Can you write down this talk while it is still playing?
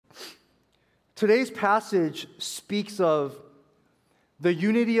Today's passage speaks of the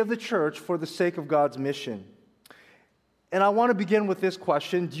unity of the church for the sake of God's mission. And I want to begin with this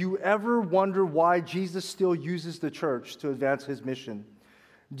question. Do you ever wonder why Jesus still uses the church to advance his mission?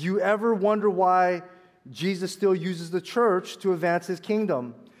 Do you ever wonder why Jesus still uses the church to advance his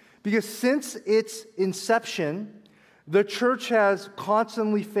kingdom? Because since its inception, the church has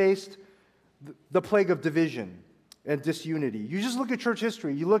constantly faced the plague of division and disunity. You just look at church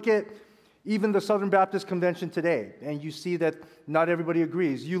history. You look at even the Southern Baptist Convention today, and you see that not everybody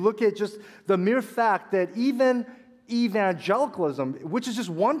agrees. You look at just the mere fact that even evangelicalism, which is just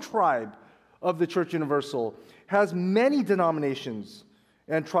one tribe of the Church Universal, has many denominations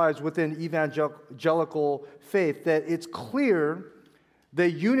and tribes within evangelical faith, that it's clear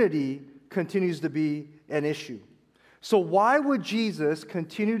that unity continues to be an issue. So why would Jesus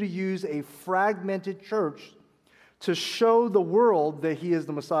continue to use a fragmented church to show the world that he is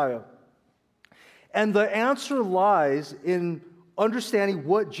the Messiah? And the answer lies in understanding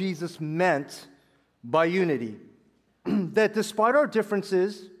what Jesus meant by unity. That despite our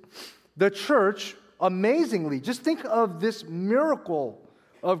differences, the church, amazingly, just think of this miracle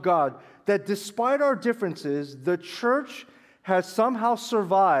of God, that despite our differences, the church has somehow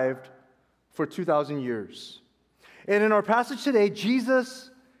survived for 2,000 years. And in our passage today,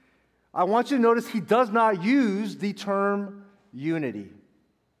 Jesus, I want you to notice he does not use the term unity.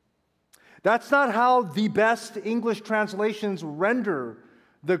 That's not how the best English translations render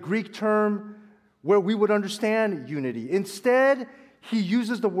the Greek term where we would understand unity. Instead, he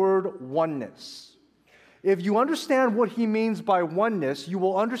uses the word oneness. If you understand what he means by oneness, you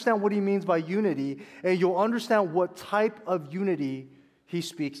will understand what he means by unity, and you'll understand what type of unity he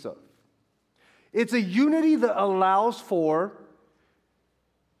speaks of. It's a unity that allows for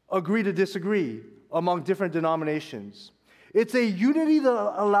agree to disagree among different denominations. It's a unity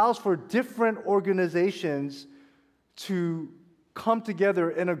that allows for different organizations to come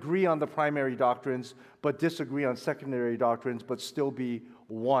together and agree on the primary doctrines, but disagree on secondary doctrines, but still be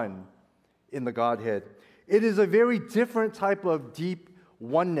one in the Godhead. It is a very different type of deep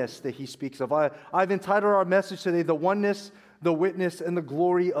oneness that he speaks of. I've entitled our message today, The Oneness, the Witness, and the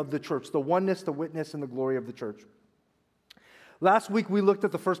Glory of the Church. The oneness, the witness, and the glory of the church. Last week, we looked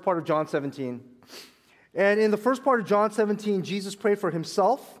at the first part of John 17. And in the first part of John 17, Jesus prayed for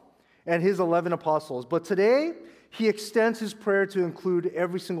himself and his 11 apostles. But today, he extends his prayer to include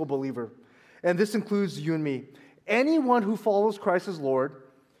every single believer. And this includes you and me. Anyone who follows Christ as Lord,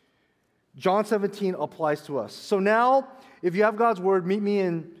 John 17 applies to us. So now, if you have God's word, meet me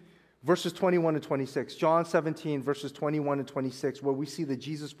in verses 21 and 26. John 17, verses 21 and 26, where we see that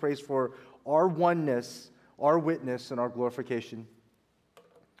Jesus prays for our oneness, our witness, and our glorification.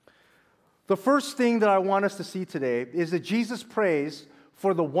 The first thing that I want us to see today is that Jesus prays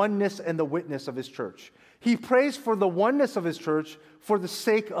for the oneness and the witness of his church. He prays for the oneness of his church for the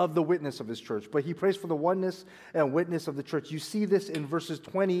sake of the witness of his church. But he prays for the oneness and witness of the church. You see this in verses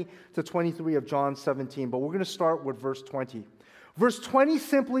 20 to 23 of John 17. But we're going to start with verse 20. Verse 20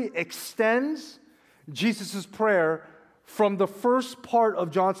 simply extends Jesus' prayer from the first part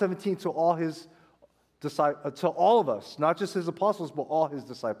of John 17 to all of us, not just his apostles, but all his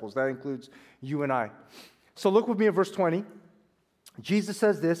disciples. That includes you and I. So look with me at verse 20. Jesus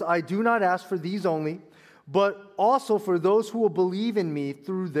says this, "I do not ask for these only, but also for those who will believe in me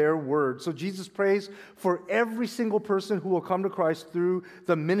through their word." So Jesus prays for every single person who will come to Christ through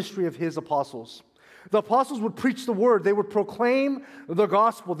the ministry of his apostles. The apostles would preach the word. They would proclaim the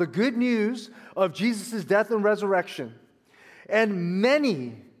gospel, the good news of Jesus' death and resurrection. And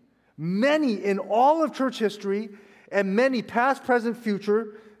many in all of church history, and many past, present,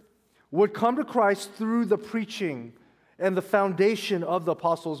 future, would come to Christ through the preaching and the foundation of the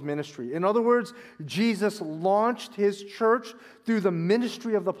apostles' ministry. In other words, Jesus launched his church through the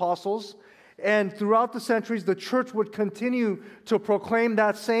ministry of the apostles, and throughout the centuries, the church would continue to proclaim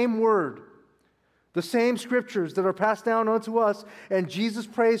that same word, the same scriptures that are passed down unto us, and Jesus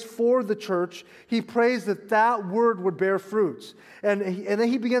prays for the church. He prays that that word would bear fruits. And then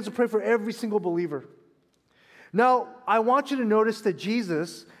he begins to pray for every single believer. Now, I want you to notice that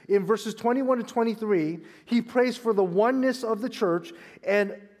Jesus, in verses 21 and 23, he prays for the oneness of the church,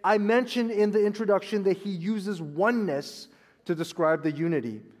 and I mentioned in the introduction that he uses oneness to describe the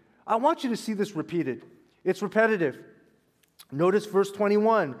unity. I want you to see this repeated. It's repetitive. Notice verse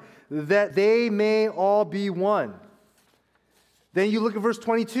 21, that they may all be one. Then you look at verse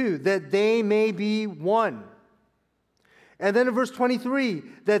 22, that they may be one. And then in verse 23,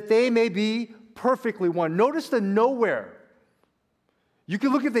 that they may be perfectly one. Notice the nowhere. You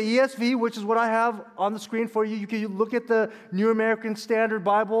can look at the ESV, which is what I have on the screen for you. You can look at the New American Standard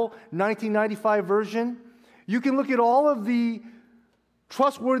Bible, 1995 version. You can look at all of the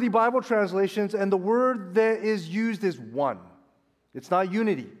trustworthy Bible translations, and the word that is used is one. It's not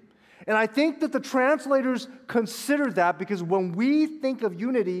unity. And I think that the translators consider that because when we think of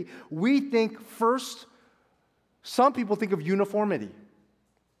unity, we think first, some people think of uniformity.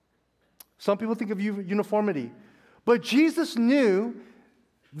 Some people think of uniformity. But Jesus knew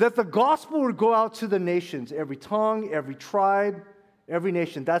that the gospel would go out to the nations, every tongue, every tribe, every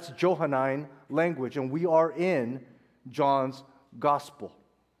nation. That's Johannine language, and we are in John's gospel.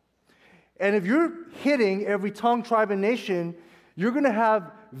 And if you're hitting every tongue, tribe, and nation, you're going to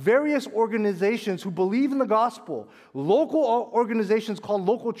have various organizations who believe in the gospel, local organizations called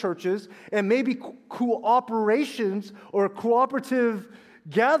local churches, and maybe cooperations or cooperative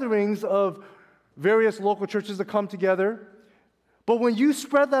gatherings of various local churches that come together. But when you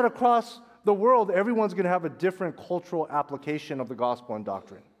spread that across the world, everyone's going to have a different cultural application of the gospel and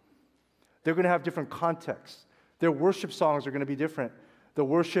doctrine. They're going to have different contexts. Their worship songs are going to be different. The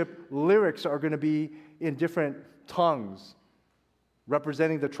worship lyrics are going to be in different tongues,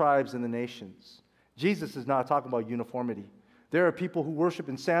 representing the tribes and the nations. Jesus is not talking about uniformity. There are people who worship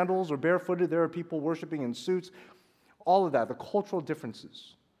in sandals or barefooted. There are people worshiping in suits. All of that, the cultural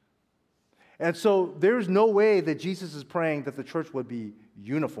differences. And so there's no way that Jesus is praying that the church would be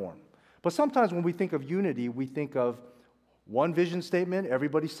uniform. But sometimes when we think of unity, we think of one vision statement.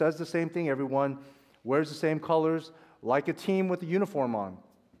 Everybody says the same thing. Everyone wears the same colors, like a team with a uniform on.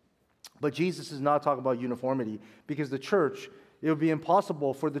 But Jesus is not talking about uniformity because the church, it would be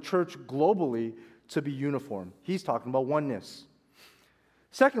impossible for the church globally to be uniform. He's talking about oneness.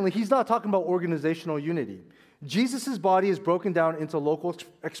 Secondly, he's not talking about organizational unity. Jesus' body is broken down into local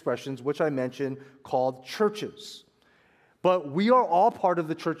expressions, which I mentioned, called churches. But we are all part of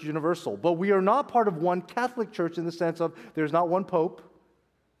the church universal. But we are not part of one Catholic church in the sense of there's not one pope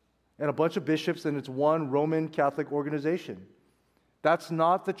and a bunch of bishops and it's one Roman Catholic organization. That's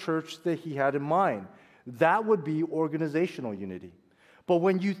not the church that he had in mind. That would be organizational unity. But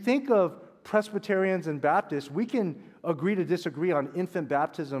when you think of Presbyterians and Baptists, we can agree to disagree on infant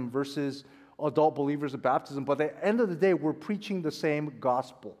baptism versus adult believers of baptism, but at the end of the day, we're preaching the same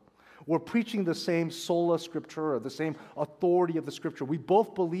gospel. We're preaching the same sola scriptura, the same authority of the scripture. We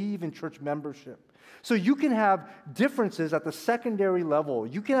both believe in church membership. So you can have differences at the secondary level.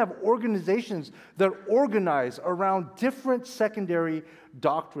 You can have organizations that organize around different secondary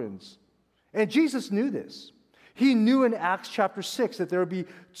doctrines. And Jesus knew this. He knew in Acts chapter 6 that there would be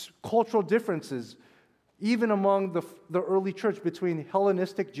cultural differences even among the early church between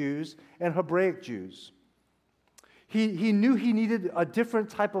Hellenistic Jews and Hebraic Jews. He knew he needed a different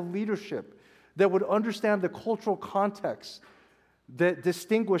type of leadership that would understand the cultural context that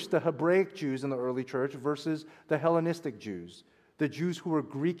distinguished the Hebraic Jews in the early church versus the Hellenistic Jews, the Jews who were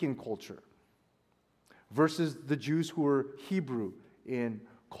Greek in culture, versus the Jews who were Hebrew in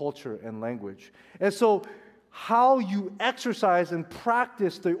culture and language. And so how you exercise and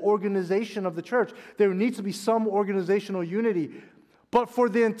practice the organization of the church, there needs to be some organizational unity. But for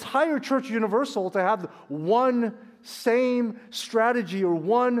the entire church universal to have one same strategy or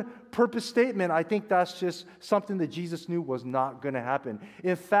one purpose statement, I think that's just something that Jesus knew was not going to happen.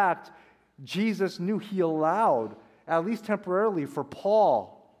 In fact, Jesus knew he allowed, at least temporarily, for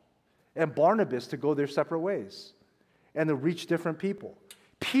Paul and Barnabas to go their separate ways and to reach different people.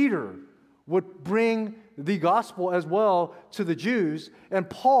 Peter would bring the gospel as well to the Jews, and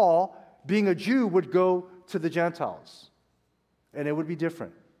Paul, being a Jew, would go to the Gentiles. And it would be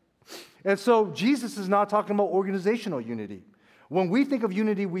different. And so Jesus is not talking about organizational unity. When we think of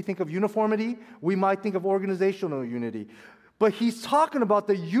unity, we think of uniformity. We might think of organizational unity. But he's talking about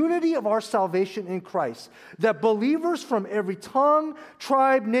the unity of our salvation in Christ. That believers from every tongue,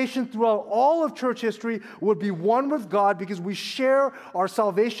 tribe, nation, throughout all of church history would be one with God because we share our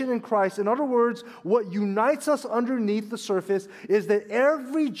salvation in Christ. In other words, what unites us underneath the surface is that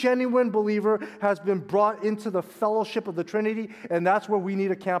every genuine believer has been brought into the fellowship of the Trinity, and that's where we need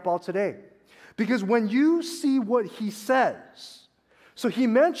to camp out today. Because when you see what he says, so he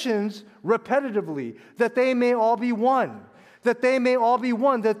mentions repetitively that they may all be one. That they may all be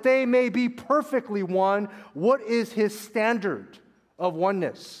one, that they may be perfectly one. What is his standard of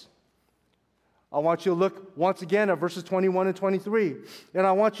oneness? I want you to look once again at verses 21 and 23. And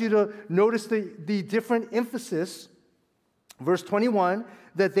I want you to notice the different emphasis. Verse 21,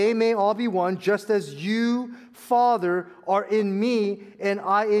 that they may all be one, just as you, Father, are in me, and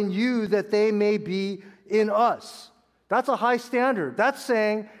I in you, that they may be in us. That's a high standard. That's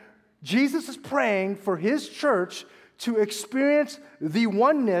saying Jesus is praying for his church to experience the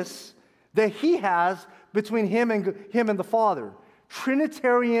oneness that he has between him and the Father.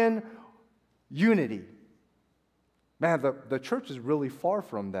 Trinitarian unity. Man, the church is really far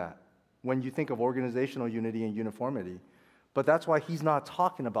from that when you think of organizational unity and uniformity. But that's why he's not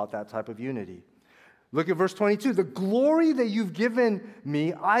talking about that type of unity. Look at verse 22. The glory that you've given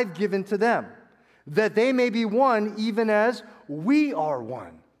me, I've given to them, that they may be one even as we are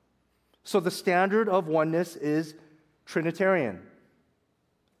one. So the standard of oneness is Trinitarian.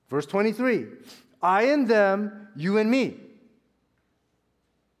 Verse 23. I and them, you and me.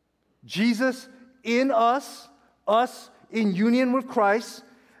 Jesus in us in union with Christ,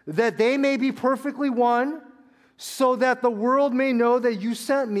 that they may be perfectly one, so that the world may know that you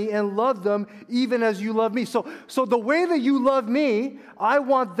sent me and loved them even as you love me. So the way that you love me, I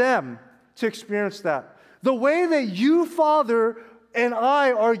want them to experience that. The way that you, Father, and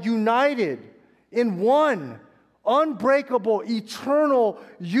I are united in one, unbreakable, eternal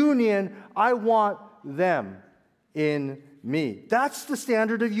union, I want them in me. That's the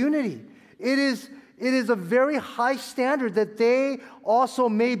standard of unity. It is a very high standard that they also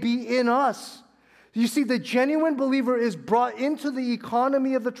may be in us. You see, the genuine believer is brought into the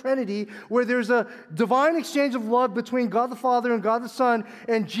economy of the Trinity, where there's a divine exchange of love between God the Father and God the Son,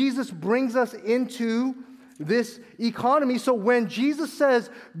 and Jesus brings us into this economy. So when Jesus says,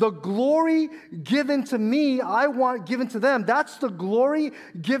 the glory given to me, I want given to them, that's the glory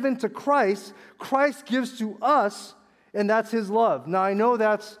given to Christ. Christ gives to us, and that's his love. Now, I know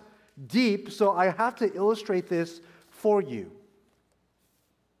that's deep, so I have to illustrate this for you.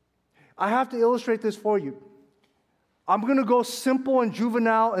 I'm going to go simple and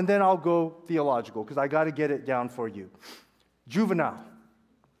juvenile, and then I'll go theological, because I got to get it down for you. Juvenile.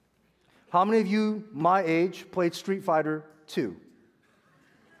 How many of you, my age, played Street Fighter 2?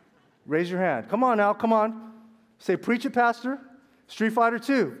 Raise your hand. Come on now, come on. Say, preach it, Pastor. Street Fighter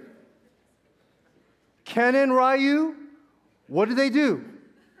 2. Ken and Ryu, what did they do?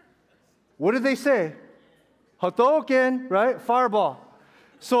 What did they say? Hadouken, right? Fireball.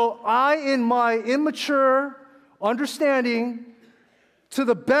 So I, in my immature understanding, to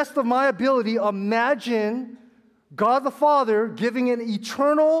the best of my ability, imagine God the Father giving an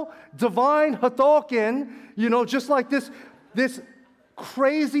eternal, divine Hadouken, just like this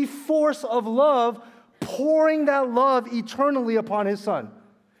crazy force of love, pouring that love eternally upon his Son.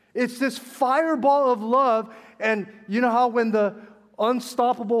 It's this fireball of love, and you know how when the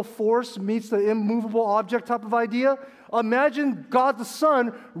unstoppable force meets the immovable object type of idea? Imagine God the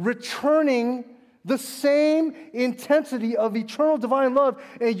Son returning the same intensity of eternal divine love,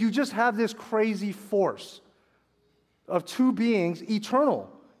 and you just have this crazy force of two beings,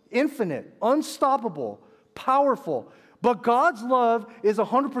 eternal, infinite, unstoppable, powerful. But God's love is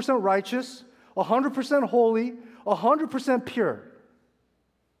 100% righteous, 100% holy, 100% pure.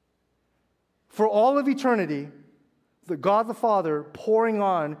 For all of eternity, the God the Father pouring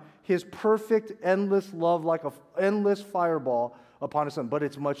on his perfect, endless love like an endless fireball upon his Son. But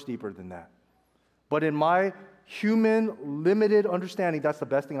it's much deeper than that. But in my human, limited understanding, that's the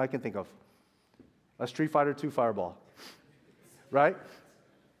best thing I can think of. A Street Fighter 2 fireball. Right?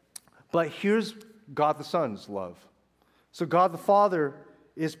 But here's God the Son's love. So God the Father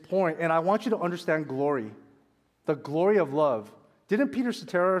is pouring, and I want you to understand glory. The glory of love. Didn't Peter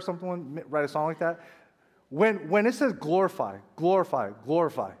Cetera or someone write a song like that? When it says glorify, glorify,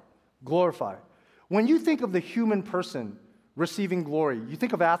 glorify, glorify, when you think of the human person receiving glory, you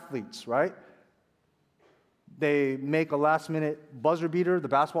think of athletes, right? They make a last-minute buzzer beater, the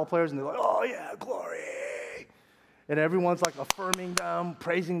basketball players, and they're like, oh yeah, glory. And everyone's like affirming them,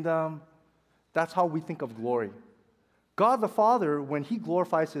 praising them. That's how we think of glory. God the Father, when he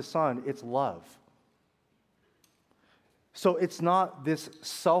glorifies his Son, it's love. So it's not this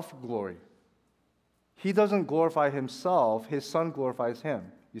self-glory. He doesn't glorify himself, his Son glorifies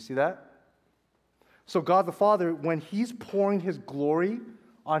him. You see that? So God the Father, when he's pouring his glory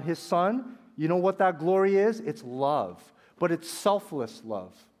on his Son, you know what that glory is? It's love. But it's selfless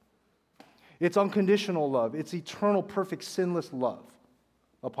love. It's unconditional love. It's eternal, perfect, sinless love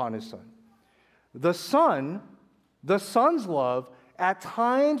upon his Son. The Son's love, at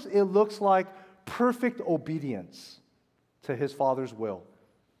times it looks like perfect obedience to his Father's will.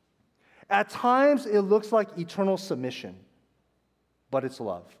 At times, it looks like eternal submission, but it's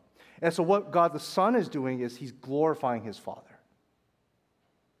love. And so what God the Son is doing is he's glorifying his Father.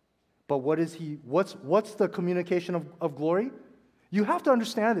 But what's the communication of glory? You have to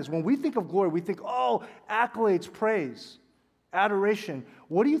understand this. When we think of glory, we think, oh, accolades, praise, adoration.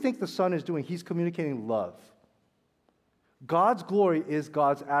 What do you think the Son is doing? He's communicating love. God's glory is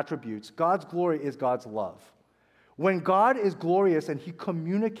God's attributes. God's glory is God's love. When God is glorious and he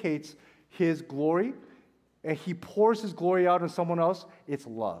communicates his glory and he pours his glory out on someone else, it's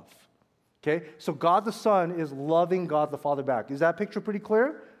love. Okay? So God the Son is loving God the Father back. Is that picture pretty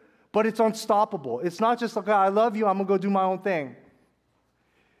clear? But it's unstoppable. It's not just like, I love you, I'm going to go do my own thing.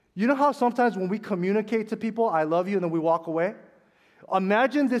 You know how sometimes when we communicate to people, I love you, and then we walk away?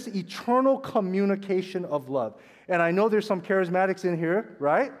 Imagine this eternal communication of love. And I know there's some charismatics in here,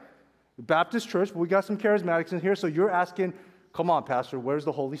 right? Baptist church, but we got some charismatics in here, so you're asking, come on, Pastor, where's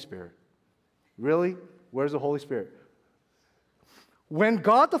the Holy Spirit? Really? Where's the Holy Spirit? When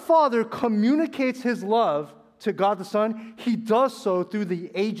God the Father communicates his love to God the Son, he does so through the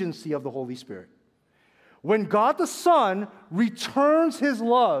agency of the Holy Spirit. When God the Son returns his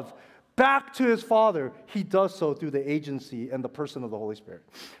love back to his Father, he does so through the agency and the person of the Holy Spirit.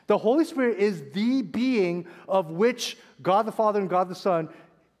 The Holy Spirit is the being of which God the Father and God the Son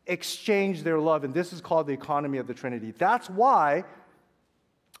exchange their love, and this is called the economy of the Trinity. That's why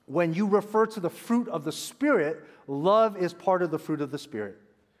when you refer to the fruit of the Spirit, love is part of the fruit of the Spirit,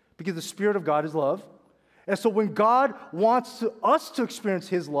 because the Spirit of God is love. And so when God wants us to experience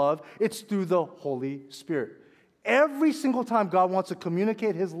his love, it's through the Holy Spirit. Every single time God wants to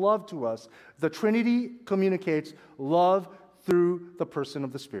communicate his love to us, the Trinity communicates love through the person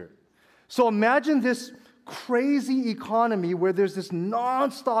of the Spirit. So imagine this crazy economy where there's this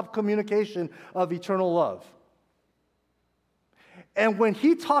nonstop communication of eternal love. And when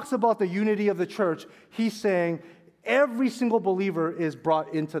he talks about the unity of the church, he's saying every single believer is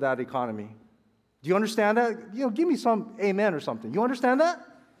brought into that economy. Do you understand that? Give me some amen or something. You understand that?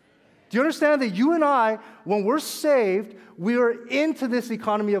 Do you understand that you and I, when we're saved, we are into this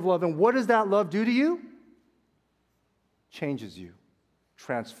economy of love. And what does that love do to you? Changes you,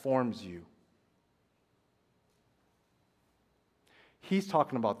 transforms you. He's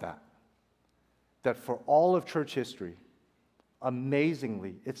talking about that. That for all of church history,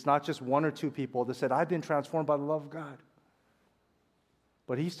 amazingly, it's not just one or two people that said, I've been transformed by the love of God.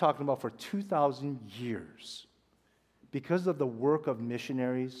 But he's talking about for 2,000 years, because of the work of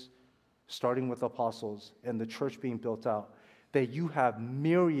missionaries, starting with apostles, and the church being built out, that you have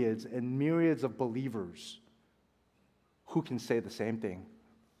myriads and myriads of believers who can say the same thing.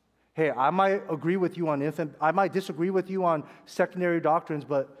 Hey, I might agree with you on I might disagree with you on secondary doctrines,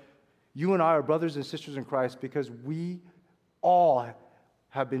 but you and I are brothers and sisters in Christ because we all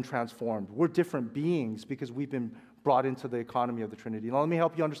have been transformed. We're different beings because we've been brought into the economy of the Trinity. Now, let me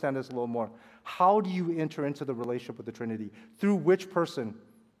help you understand this a little more. How do you enter into the relationship with the Trinity? Through which person?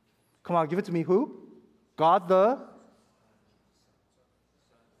 Come on, give it to me. Who? God the?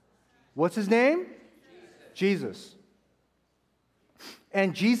 What's his name? Jesus.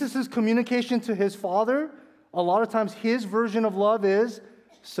 And Jesus' communication to his Father, a lot of times his version of love is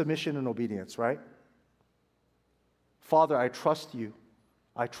submission and obedience, right? Father, I trust you.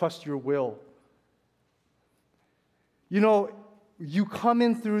 I trust your will. You come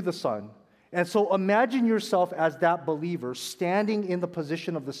in through the Son. And so imagine yourself as that believer standing in the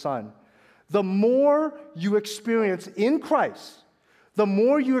position of the Son. The more you experience in Christ, the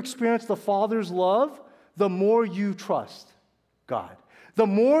more you experience the Father's love, the more you trust God. The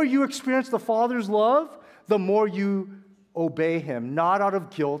more you experience the Father's love, the more you obey him, not out of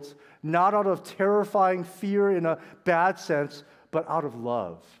guilt, not out of terrifying fear in a bad sense, but out of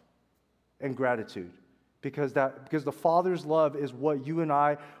love and gratitude. Because the Father's love is what you and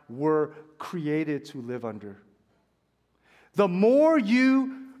I were created to live under. The more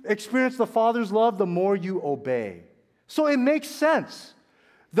you experience the Father's love, the more you obey. So it makes sense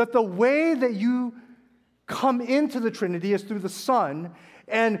that the way that you come into the Trinity is through the Son,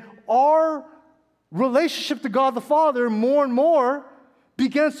 and our relationship to God the Father more and more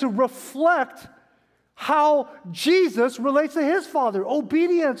begins to reflect how Jesus relates to his Father.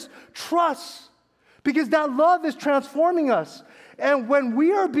 Obedience, trust. Because that love is transforming us. And when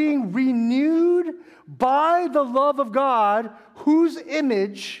we are being renewed by the love of God, whose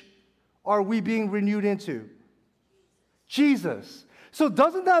image are we being renewed into? Jesus. So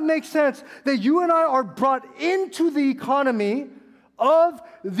doesn't that make sense that you and I are brought into the economy of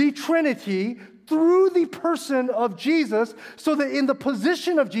the Trinity through the person of Jesus, so that in the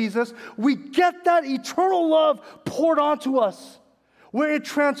position of Jesus, we get that eternal love poured onto us, where it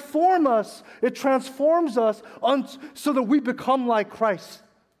transforms us so that we become like Christ.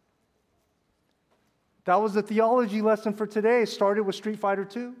 That was the theology lesson for today. It started with Street Fighter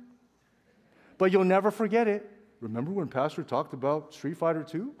II. But you'll never forget it. Remember when Pastor talked about Street Fighter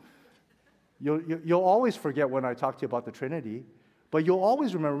II? You'll always forget when I talk to you about the Trinity. But you'll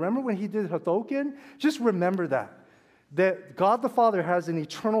always remember. Remember when he did Hadouken? Just remember that God the Father has an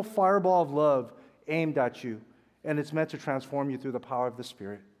eternal fireball of love aimed at you. and it's meant to transform you through the power of the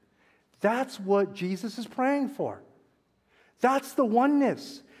Spirit. That's what Jesus is praying for. That's the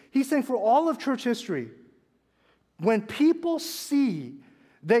oneness. He's saying for all of church history, when people see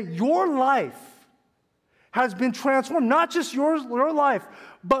that your life has been transformed, not just your life,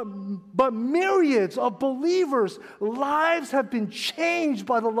 but myriads of believers' lives have been changed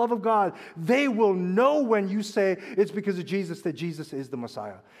by the love of God, they will know when you say it's because of Jesus that Jesus is the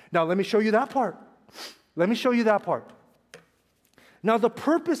Messiah. Now, let me show you that part. Let me show you that part. Now, the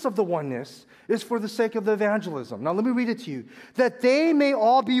purpose of the oneness is for the sake of the evangelism. Now, let me read it to you. That they may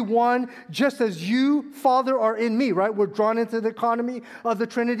all be one, just as you, Father, are in me, right? We're drawn into the economy of the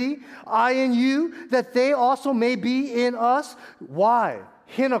Trinity. I in you, that they also may be in us. Why?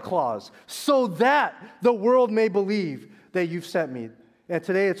 Hina clause. So that the world may believe that you've sent me. And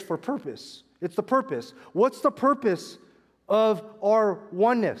today it's for purpose. It's the purpose. What's the purpose of our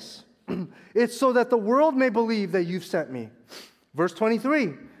oneness? It's so that the world may believe that you've sent me. Verse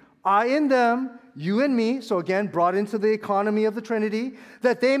 23, I in them, you in me, so again, brought into the economy of the Trinity,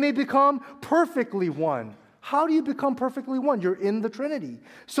 that they may become perfectly one. How do you become perfectly one? You're in the Trinity.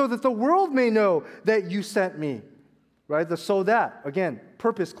 So that the world may know that you sent me. Right? The so that, again,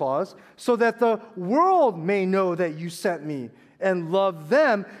 purpose clause. So that the world may know that you sent me and love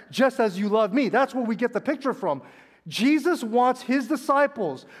them just as you love me. That's where we get the picture from. Jesus wants his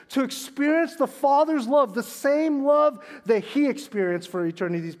disciples to experience the Father's love, the same love that he experienced for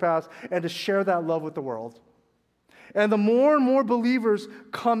eternities past, and to share that love with the world. And the more and more believers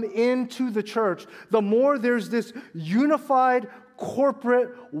come into the church, the more there's this unified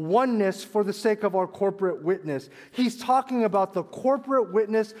corporate oneness for the sake of our corporate witness. He's talking about the corporate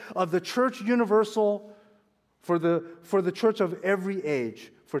witness of the church universal for the church of every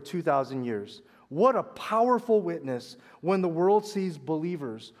age for 2,000 years. What a powerful witness when the world sees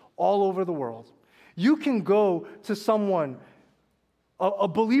believers all over the world. You can go to someone, a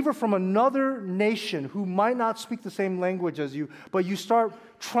believer from another nation who might not speak the same language as you, but you start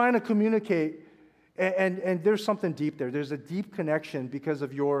trying to communicate, and there's something deep there. There's a deep connection because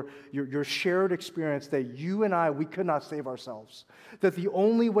of your shared experience that you and we could not save ourselves. That the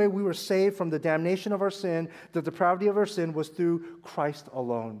only way we were saved from the damnation of our sin, the depravity of our sin, was through Christ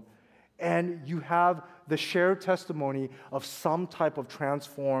alone. And you have the shared testimony of some type of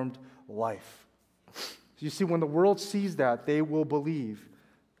transformed life. So you see, when the world sees that, they will believe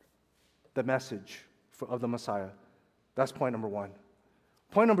the message of the Messiah. That's point number one.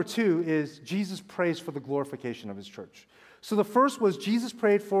 Point number two is Jesus prays for the glorification of his church. So the first was Jesus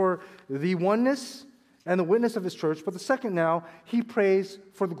prayed for the oneness and the witness of his church, but the second now, he prays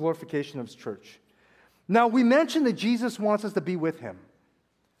for the glorification of his church. Now, we mentioned that Jesus wants us to be with him.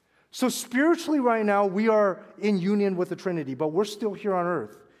 So spiritually right now, we are in union with the Trinity, but we're still here on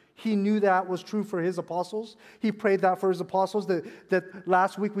earth. He knew that was true for his apostles. He prayed that for his apostles, that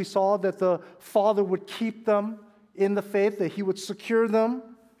last week we saw that the Father would keep them in the faith, that he would secure them,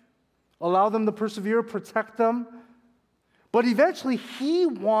 allow them to persevere, protect them. But eventually, he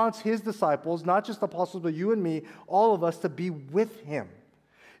wants his disciples, not just apostles, but you and me, all of us, to be with him.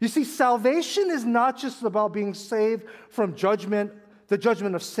 You see, salvation is not just about being saved from judgment, the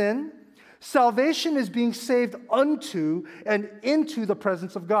judgment of sin. Salvation is being saved unto and into the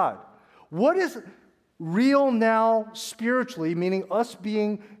presence of God. What is real now spiritually, meaning us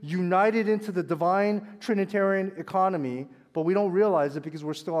being united into the divine Trinitarian economy, but we don't realize it because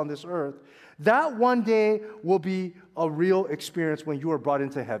we're still on this earth, that one day will be a real experience when you are brought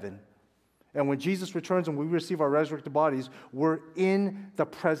into heaven. And when Jesus returns and we receive our resurrected bodies, we're in the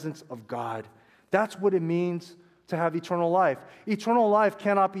presence of God. That's what it means to have eternal life. Eternal life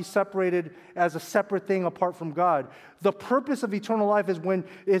cannot be separated as a separate thing apart from God. The purpose of eternal life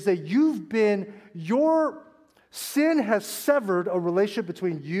is that your sin has severed a relationship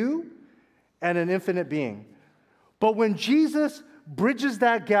between you and an infinite being. But when Jesus bridges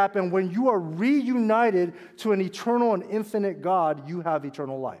that gap and when you are reunited to an eternal and infinite God, you have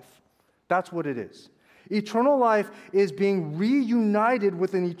eternal life. That's what it is. Eternal life is being reunited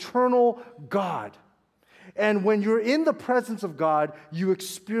with an eternal God. And when you're in the presence of God, you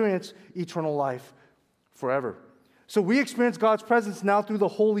experience eternal life forever. So we experience God's presence now through the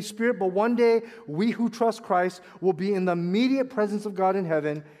Holy Spirit, but one day we who trust Christ will be in the immediate presence of God in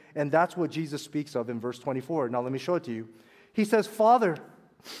heaven, and that's what Jesus speaks of in verse 24. Now let me show it to you. He says, Father,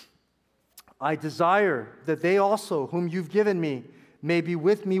 I desire that they also, whom you've given me, may be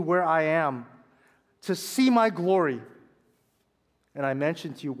with me where I am, to see my glory. And I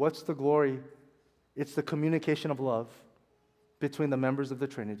mentioned to you, what's the glory? It's the communication of love between the members of the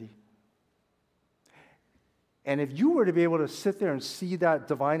Trinity. And if you were to be able to sit there and see that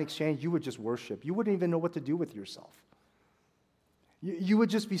divine exchange, you would just worship. You wouldn't even know what to do with yourself. You would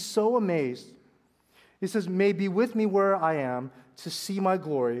just be so amazed. He says, may be with me where I am to see my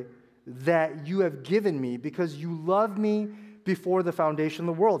glory that you have given me because you loved me before the foundation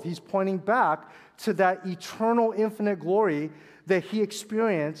of the world. He's pointing back to that eternal, infinite glory that he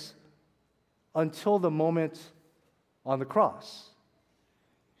experienced until the moment on the cross.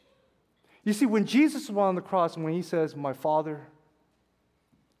 You see, when Jesus was on the cross and when he says, my Father,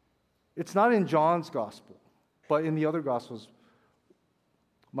 it's not in John's gospel, but in the other gospels,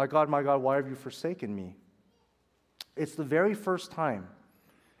 my God, why have you forsaken me? It's the very first time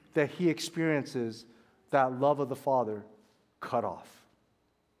that he experiences that love of the Father cut off.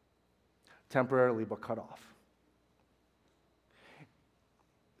 Temporarily, but cut off.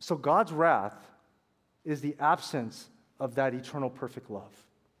 So God's wrath is the absence of that eternal perfect love.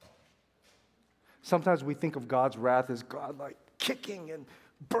 Sometimes we think of God's wrath as God like kicking and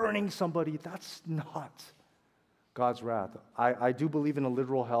burning somebody. That's not God's wrath. I do believe in a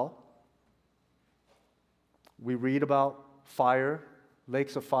literal hell. We read about fire,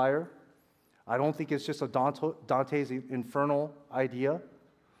 lakes of fire. I don't think it's just a Dante's infernal idea.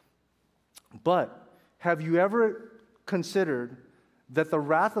 But have you ever considered that the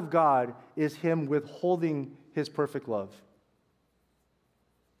wrath of God is him withholding his perfect love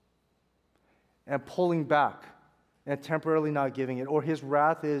and pulling back and temporarily not giving it? Or his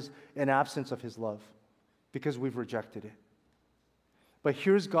wrath is an absence of his love because we've rejected it. But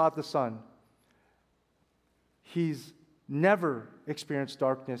here's God the Son. He's never experienced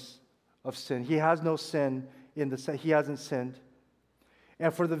darkness of sin. He has no sin he hasn't sinned.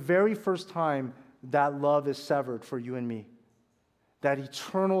 And for the very first time, that love is severed for you and me. That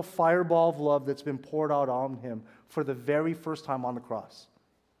eternal fireball of love that's been poured out on him for the very first time on the cross.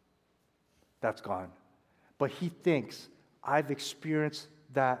 That's gone. But he thinks, I've experienced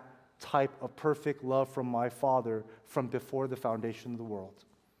that type of perfect love from my Father from before the foundation of the world.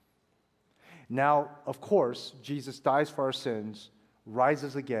 Now, of course, Jesus dies for our sins,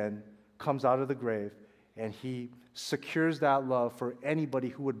 rises again, comes out of the grave, and he secures that love for anybody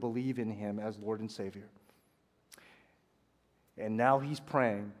who would believe in him as Lord and Savior. And now he's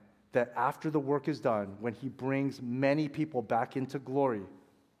praying that after the work is done, when he brings many people back into glory,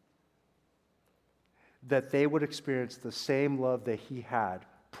 that they would experience the same love that he had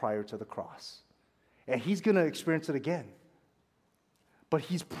prior to the cross. And he's going to experience it again. But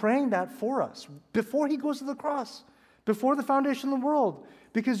he's praying that for us before he goes to the cross, before the foundation of the world,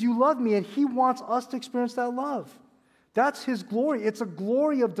 because you love me and he wants us to experience that love. That's his glory. It's a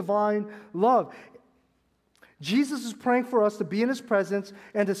glory of divine love. Jesus is praying for us to be in his presence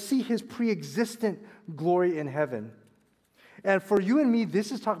and to see his pre-existent glory in heaven. And for you and me,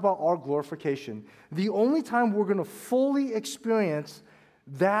 this is talking about our glorification. The only time we're going to fully experience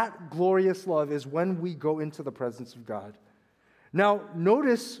that glorious love is when we go into the presence of God. Now,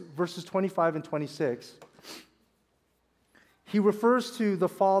 notice verses 25 and 26. He refers to the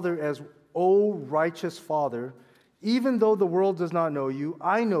Father as, O righteous Father, even though the world does not know you,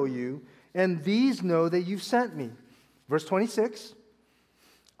 I know you, and these know that you've sent me. Verse 26,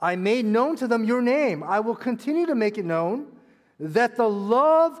 I made known to them your name. I will continue to make it known, that the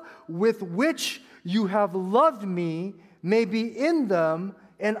love with which you have loved me may be in them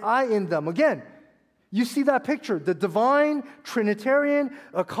and I in them. Again, you see that picture, the divine Trinitarian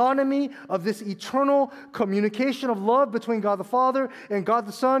economy of this eternal communication of love between God the Father and God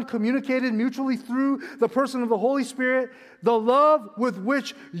the Son, communicated mutually through the person of the Holy Spirit. The love with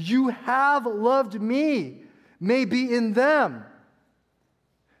which you have loved me may be in them.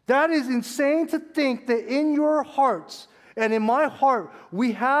 That is insane to think that in your hearts and in my heart,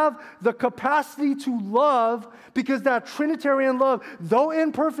 we have the capacity to love because that Trinitarian love, though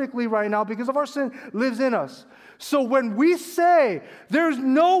imperfectly right now because of our sin, lives in us. So when we say, there's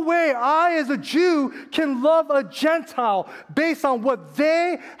no way I as a Jew can love a Gentile based on what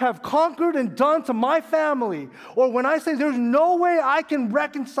they have conquered and done to my family, or when I say there's no way I can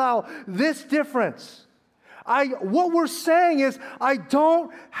reconcile this difference, what we're saying is I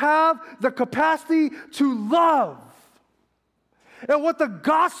don't have the capacity to love. And what the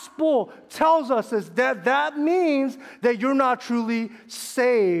gospel tells us is that means that you're not truly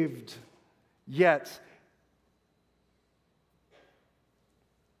saved yet.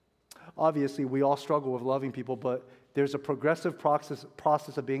 Obviously, we all struggle with loving people, but there's a progressive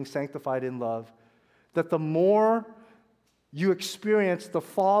process of being sanctified in love, that the more you experience the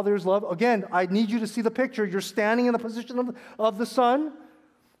Father's love. Again, I need you to see the picture. You're standing in the position of the Son,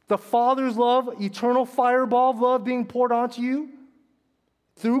 the Father's love, eternal fireball of love being poured onto you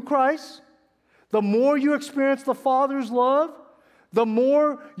through Christ. The more you experience the Father's love, the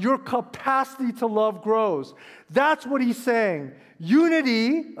more your capacity to love grows. That's what he's saying.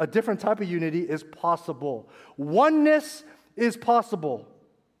 Unity, a different type of unity, is possible. Oneness is possible.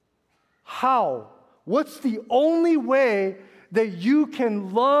 How? What's the only way that you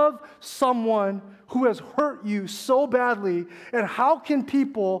can love someone who has hurt you so badly? And how can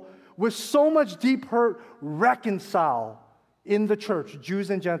people with so much deep hurt reconcile in the church, Jews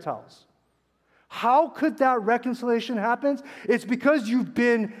and Gentiles? How could that reconciliation happen? It's because you've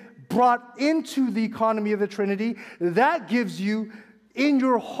been brought into the economy of the Trinity. That gives you, in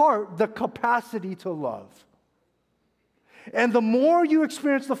your heart, the capacity to love. And the more you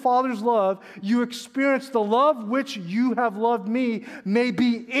experience the Father's love, you experience the love which you have loved me may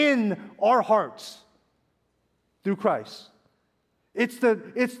be in our hearts through Christ. It's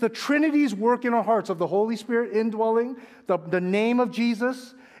the Trinity's work in our hearts of the Holy Spirit indwelling, the name of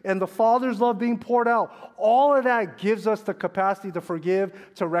Jesus, and the Father's love being poured out. All of that gives us the capacity to forgive,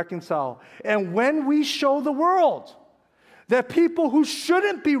 to reconcile. And when we show the world that people who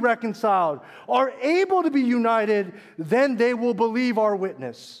shouldn't be reconciled are able to be united, then they will believe our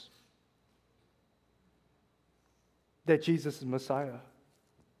witness that Jesus is Messiah.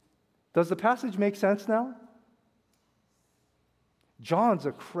 Does the passage make sense now? John's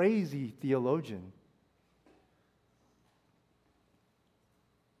a crazy theologian.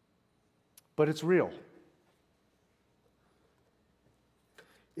 But it's real.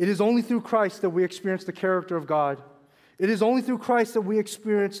 It is only through Christ that we experience the character of God. It is only through Christ that we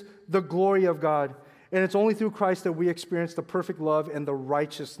experience the glory of God. And it's only through Christ that we experience the perfect love and the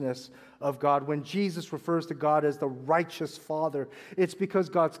righteousness of God. When Jesus refers to God as the righteous Father, it's because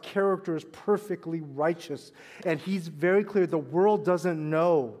God's character is perfectly righteous. And he's very clear, the world doesn't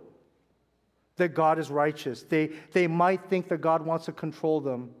know that God is righteous. They might think that God wants to control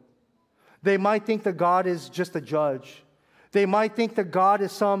them. They might think that God is just a judge. They might think that God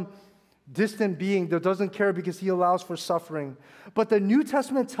is some distant being that doesn't care because he allows for suffering. But the New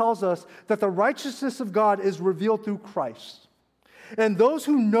Testament tells us that the righteousness of God is revealed through Christ. And those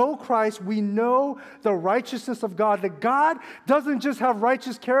who know Christ, we know the righteousness of God, that God doesn't just have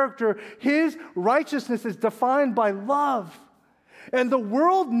righteous character. His righteousness is defined by love. And the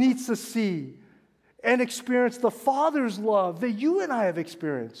world needs to see and experience the Father's love that you and I have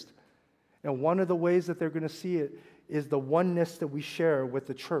experienced. And one of the ways that they're going to see it is the oneness that we share with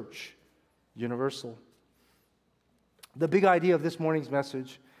the church, universal. The big idea of this morning's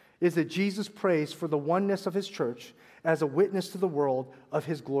message is that Jesus prays for the oneness of his church as a witness to the world of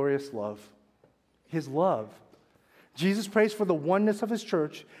his glorious love. His love. Jesus prays for the oneness of his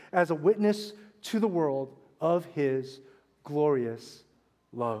church as a witness to the world of his glorious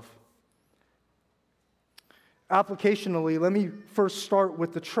love. Applicationally, let me first start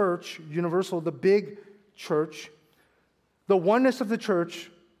with the church, universal, the big church. The oneness of the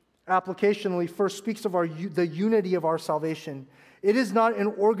church, applicationally, first speaks of the unity of our salvation. It is not an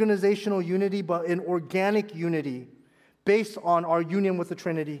organizational unity, but an organic unity based on our union with the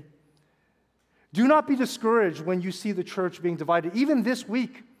Trinity. Do not be discouraged when you see the church being divided. Even this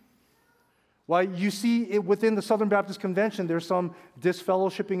week, while you see it within the Southern Baptist Convention, there's some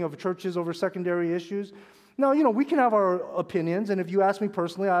disfellowshipping of churches over secondary issues. Now, we can have our opinions, and if you ask me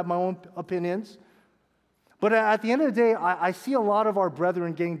personally, I have my own opinions. But at the end of the day, I see a lot of our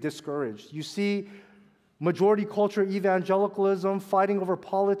brethren getting discouraged. You see majority culture evangelicalism fighting over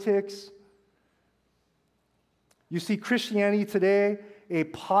politics. You see Christianity Today, a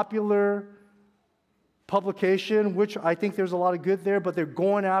popular publication, which I think there's a lot of good there, but they're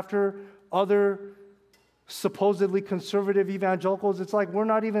going after other supposedly conservative evangelicals. It's like we're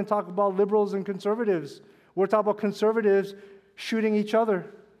not even talking about liberals and conservatives. We're talking about conservatives shooting each other.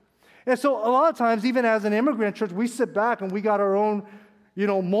 And so a lot of times, even as an immigrant church, we sit back and we got our own,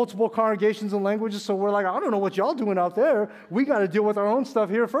 multiple congregations and languages. So we're like, I don't know what y'all doing out there. We got to deal with our own stuff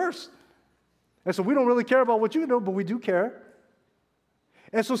here first. And so we don't really care about what you do, but we do care.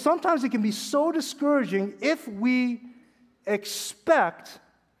 And so sometimes it can be so discouraging if we expect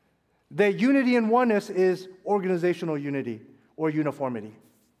that unity and oneness is organizational unity or uniformity.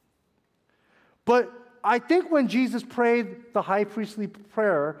 But I think when Jesus prayed the high priestly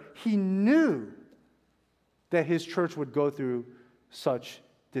prayer, he knew that his church would go through such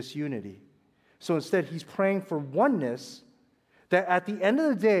disunity. So instead, he's praying for oneness, that at the end of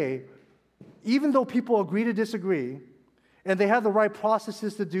the day, even though people agree to disagree, and they have the right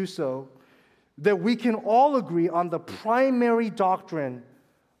processes to do so, that we can all agree on the primary doctrine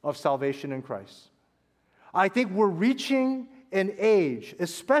of salvation in Christ. I think we're reaching an age,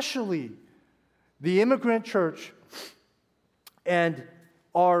 especially the immigrant church and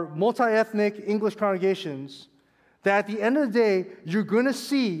are multi-ethnic English congregations, that at the end of the day, you're going to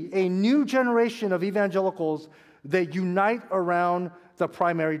see a new generation of evangelicals that unite around the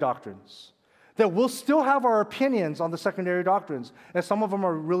primary doctrines. That we'll still have our opinions on the secondary doctrines, and some of them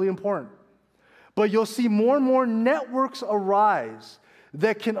are really important. But you'll see more and more networks arise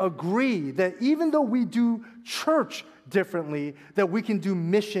that can agree that even though we do church differently, that we can do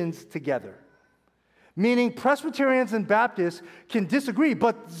missions together. Meaning Presbyterians and Baptists can disagree,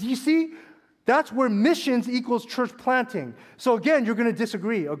 but you see, that's where missions equals church planting. So again, you're going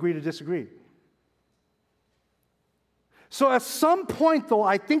to agree to disagree. So at some point, though,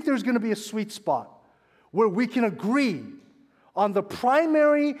 I think there's going to be a sweet spot where we can agree on the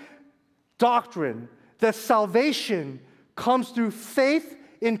primary doctrine that salvation comes through faith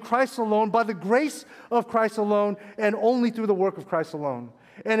in Christ alone, by the grace of Christ alone, and only through the work of Christ alone.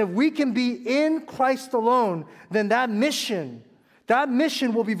 And if we can be in Christ alone, then that mission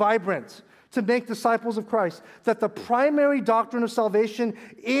will be vibrant to make disciples of Christ. That the primary doctrine of salvation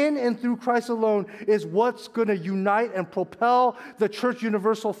in and through Christ alone is what's going to unite and propel the church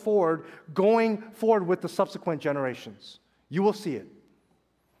universal forward, going forward with the subsequent generations. You will see it.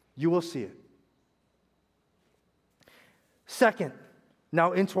 You will see it. Second,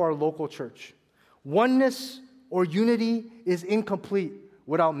 now into our local church. Oneness or unity is incomplete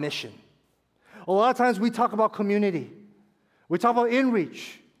without mission. A lot of times we talk about community. We talk about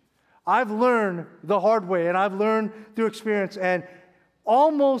in-reach. I've learned the hard way, and I've learned through experience, and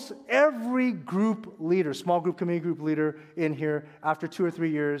almost every group leader, small group, community group leader in here, after 2 or 3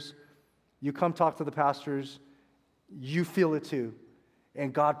 years, you come talk to the pastors, you feel it too,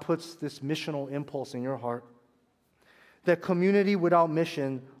 and God puts this missional impulse in your heart. That community without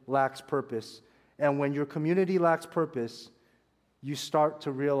mission lacks purpose. And when your community lacks purpose, you start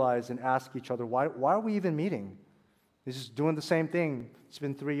to realize and ask each other, why are we even meeting? It's just doing the same thing. It's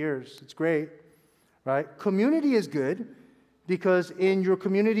been 3 years. It's great, right? Community is good because in your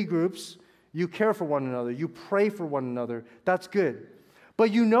community groups, you care for one another. You pray for one another. That's good.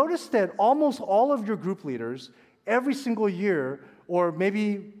 But you notice that almost all of your group leaders, every single year, or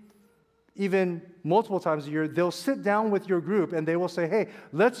maybe even multiple times a year, they'll sit down with your group and they will say, hey,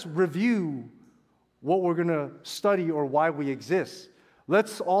 let's review what we're going to study or why we exist.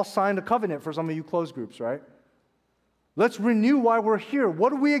 Let's all sign a covenant for some of you closed groups, right? Let's renew why we're here. What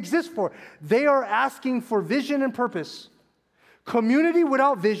do we exist for? They are asking for vision and purpose. Community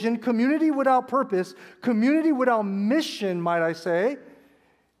without vision, community without purpose, community without mission, might I say,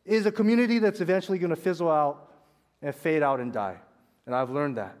 is a community that's eventually going to fizzle out and fade out and die. And I've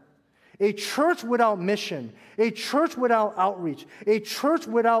learned that. A church without mission, a church without outreach, a church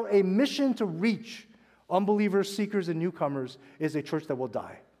without a mission to reach unbelievers, seekers, and newcomers is a church that will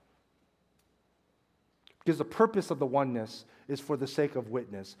die. Because the purpose of the oneness is for the sake of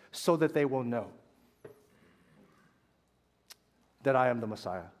witness, so that they will know that I am the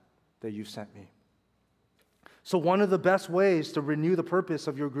Messiah, that you sent me. So one of the best ways to renew the purpose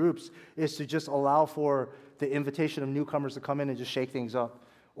of your groups is to just allow for the invitation of newcomers to come in and just shake things up,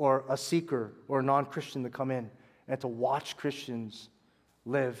 or a seeker or a non-Christian to come in and to watch Christians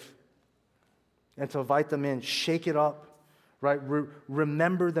live and to invite them in, shake it up, right?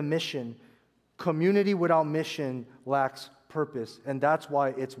 Remember the mission. Community without mission lacks purpose, and that's why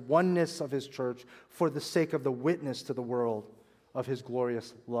it's oneness of his church for the sake of the witness to the world of his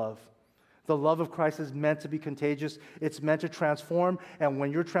glorious love. The love of Christ is meant to be contagious. It's meant to transform, and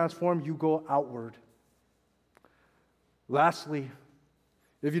when you're transformed, you go outward. Lastly,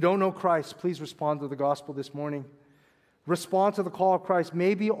 if you don't know Christ, please respond to the gospel this morning. Respond to the call of Christ.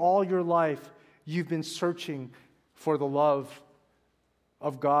 Maybe all your life you've been searching for the love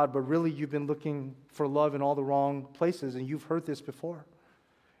of God, but really you've been looking for love in all the wrong places, and you've heard this before.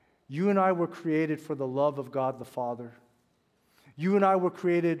 You and I were created for the love of God the Father. You and I were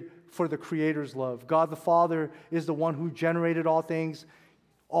created for the Creator's love. God the Father is the one who generated all things.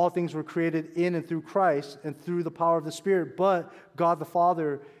 All things were created in and through Christ and through the power of the Spirit, but God the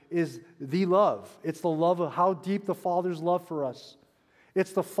Father is the love. It's the love of how deep the Father's love for us.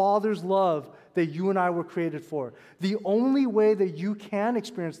 It's the Father's love that you and I were created for. The only way that you can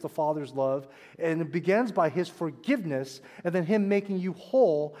experience the Father's love, and it begins by His forgiveness, and then Him making you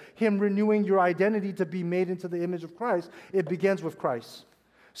whole, Him renewing your identity to be made into the image of Christ, it begins with Christ.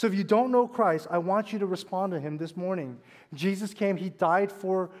 So if you don't know Christ, I want you to respond to Him this morning. Jesus came, He died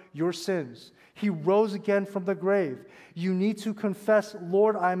for your sins. He rose again from the grave. You need to confess,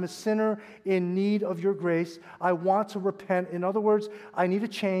 Lord, I'm a sinner in need of your grace. I want to repent. In other words, I need to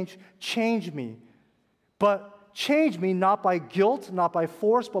change. Change me. But change me not by guilt, not by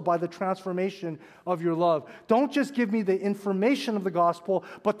force, but by the transformation of your love. Don't just give me the information of the gospel,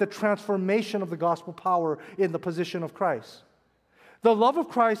 but the transformation of the gospel power in the position of Christ. The love of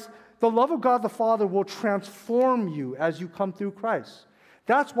Christ, the love of God the Father will transform you as you come through Christ.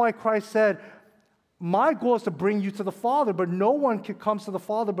 That's why Christ said, my goal is to bring you to the Father, but no one comes to the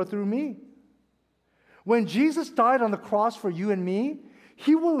Father but through me. When Jesus died on the cross for you and me,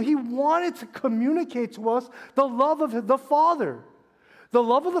 He wanted to communicate to us the love of the Father. The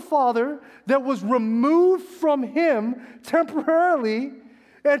love of the Father that was removed from Him temporarily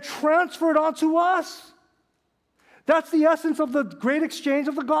and transferred onto us. That's the essence of the great exchange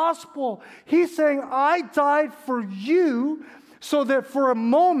of the gospel. He's saying, I died for you so that for a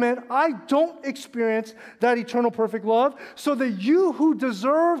moment I don't experience that eternal perfect love, so that you who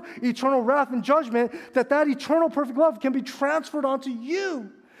deserve eternal wrath and judgment, that eternal perfect love can be transferred onto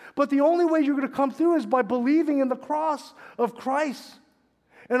you. But the only way you're going to come through is by believing in the cross of Christ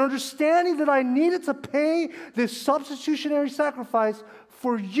and understanding that I needed to pay this substitutionary sacrifice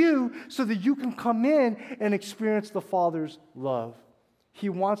for you so that you can come in and experience the Father's love. He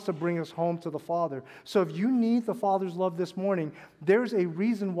wants to bring us home to the Father. So if you need the Father's love this morning, there's a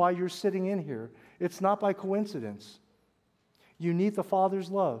reason why you're sitting in here. It's not by coincidence. You need the Father's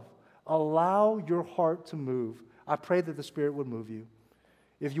love. Allow your heart to move. I pray that the Spirit would move you.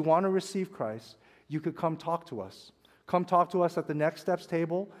 If you want to receive Christ, you could come talk to us. Come talk to us at the Next Steps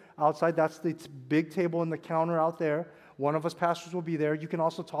table outside. That's the big table in the counter out there. One of us pastors will be there. You can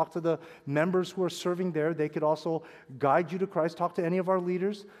also talk to the members who are serving there. They could also guide you to Christ. Talk to any of our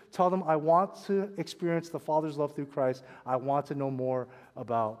leaders. Tell them, I want to experience the Father's love through Christ. I want to know more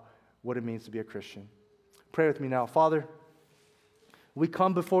about what it means to be a Christian. Pray with me now. Father, we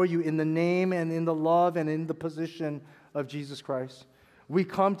come before you in the name and in the love and in the position of Jesus Christ. We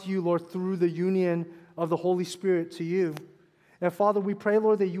come to you, Lord, through the union of the Holy Spirit to you. And Father, we pray,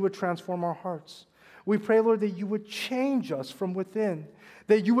 Lord, that you would transform our hearts. We pray, Lord, that you would change us from within,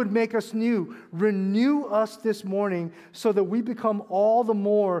 that you would make us new, renew us this morning so that we become all the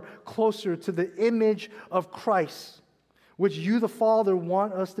more closer to the image of Christ, which you, the Father,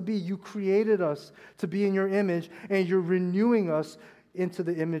 want us to be. You created us to be in your image, and you're renewing us into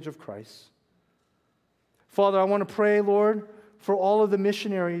the image of Christ. Father, I want to pray, Lord, for all of the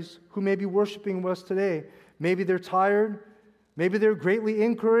missionaries who may be worshiping with us today. Maybe they're tired. Maybe they're greatly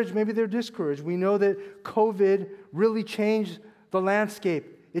encouraged, maybe they're discouraged. We know that COVID really changed the landscape.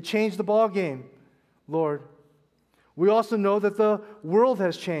 It changed the ball game, Lord. We also know that the world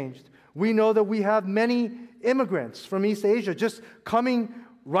has changed. We know that we have many immigrants from East Asia just coming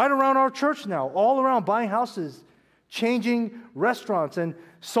right around our church now, all around, buying houses, changing restaurants, and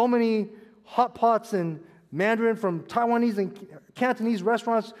so many hot pots and Mandarin from Taiwanese and Cantonese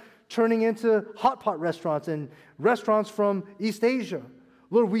restaurants turning into hot pot restaurants and restaurants from East Asia.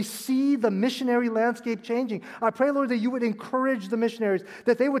 Lord, we see the missionary landscape changing. I pray, Lord, that you would encourage the missionaries,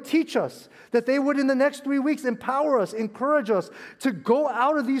 that they would teach us, that they would in the next 3 weeks empower us, encourage us to go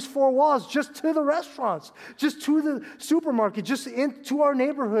out of these four walls just to the restaurants, just to the supermarket, just into our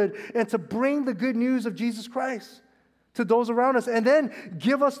neighborhood, and to bring the good news of Jesus Christ to those around us. And then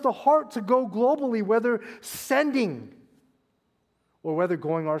give us the heart to go globally, whether sending or whether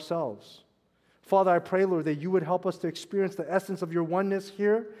going ourselves. Father, I pray, Lord, that you would help us to experience the essence of your oneness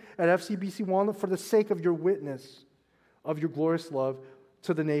here at FCBC Walnut for the sake of your witness, of your glorious love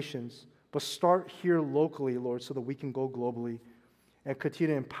to the nations. But start here locally, Lord, so that we can go globally and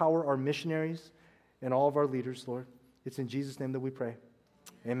continue to empower our missionaries and all of our leaders, Lord. It's in Jesus' name that we pray.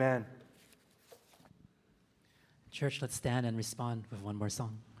 Amen. Church, let's stand and respond with one more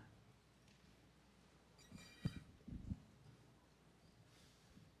song.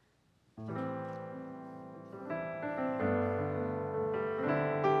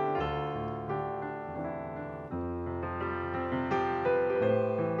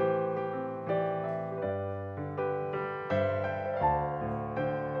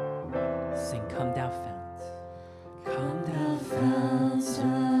 Sing, Come Thou Fount. Come thou fount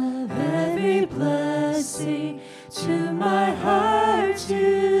of every blessing, to my heart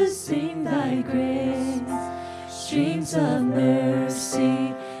to sing thy grace. Streams of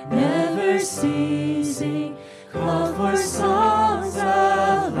mercy never ceasing, call for songs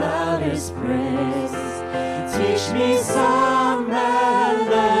of loudest praise. Teach me some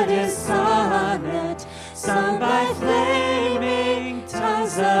melodious sonnet, sung by flaming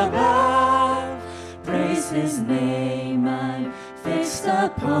tongues above. Praise his name, I'm fixed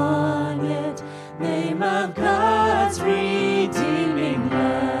upon it, name of God's redeeming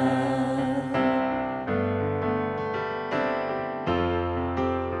love.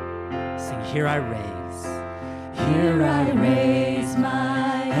 Sing, Here I raise Here I raise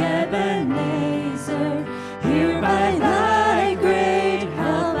my Ebenezer. Here by thy great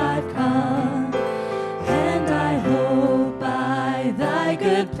help I've come. And I hope by thy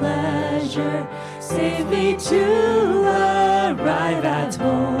good pleasure safely to arrive at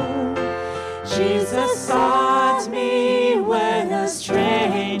home. Jesus sought me when a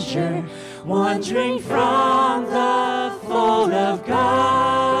stranger, wandering from the fold of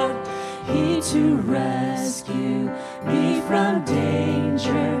God. He to rescue me from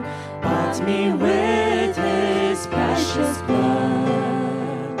danger bought me with his precious blood.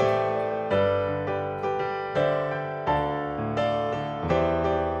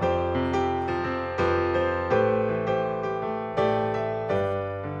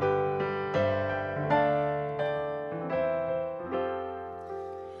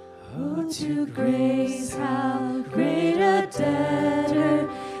 Oh, to grace, how great a debtor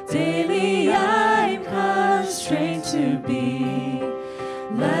daily I'm constrained to be.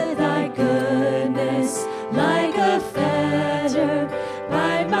 Let thy goodness, like a fetter,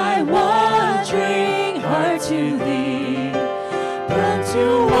 bind my wandering heart to thee. Prone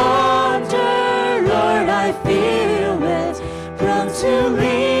to wander, Lord, I feel it. Prone to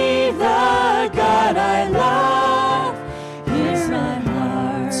leave the God I love. Here's my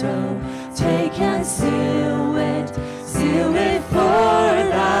heart, oh, take and seal it for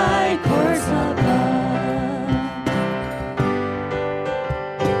thy courts above.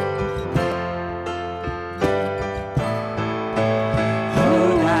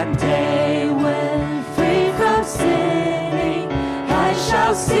 Oh, that day when free from sinning, I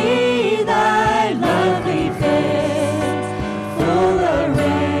shall see thy lovely face, full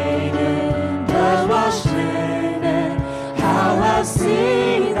arrayed in blood-washed linen. How I'll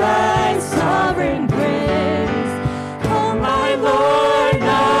sing thy sovereign praise. Oh, my Lord,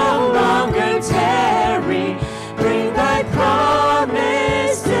 no longer tarry. Bring thy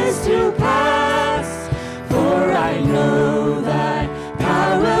promises to pass. For I know that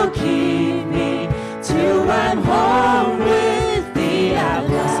thou wilt keep me till I'm home with thee at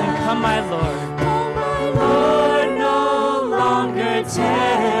last. And come, my Lord. Oh, my Lord, no longer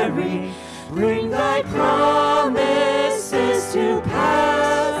tarry. Bring thy promises to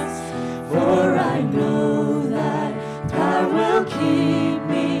pass. For I know that thou wilt keep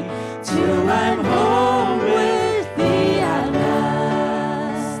me till I'm home with thee at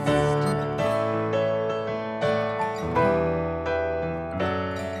last.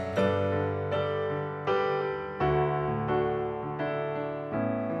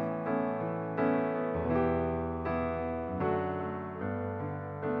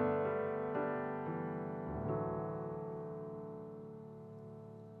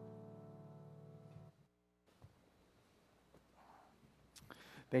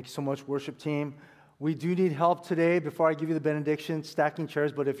 Thank you so much, worship team. We do need help today before I give you the benediction, stacking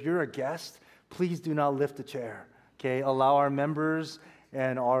chairs. But if you're a guest, please do not lift a chair. Okay, allow our members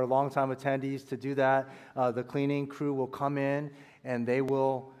and our longtime attendees to do that. The cleaning crew will come in and they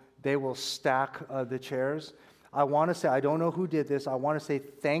will stack the chairs. I want to say, I don't know who did this. I want to say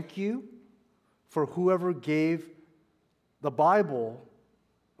thank you for whoever gave the Bible,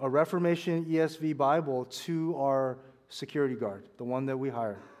 a Reformation ESV Bible, to our security guard, the one that we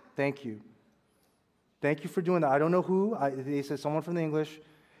hired. Thank you. Thank you for doing that. I don't know who. They said someone from the English.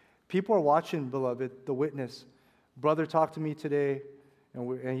 People are watching, beloved, the witness. Brother talked to me today,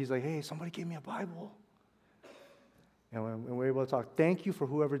 and he's like, hey, somebody gave me a Bible. And we're able to talk. Thank you for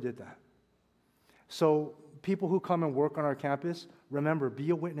whoever did that. So people who come and work on our campus, remember, be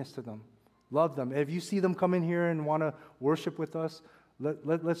a witness to them. Love them. If you see them come in here and want to worship with us,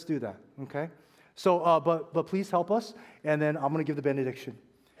 let's do that, okay? So, but please help us, and then I'm going to give the benediction.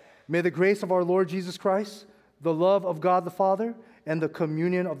 May the grace of our Lord Jesus Christ, the love of God the Father, and the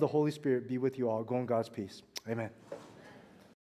communion of the Holy Spirit be with you all. Go in God's peace. Amen.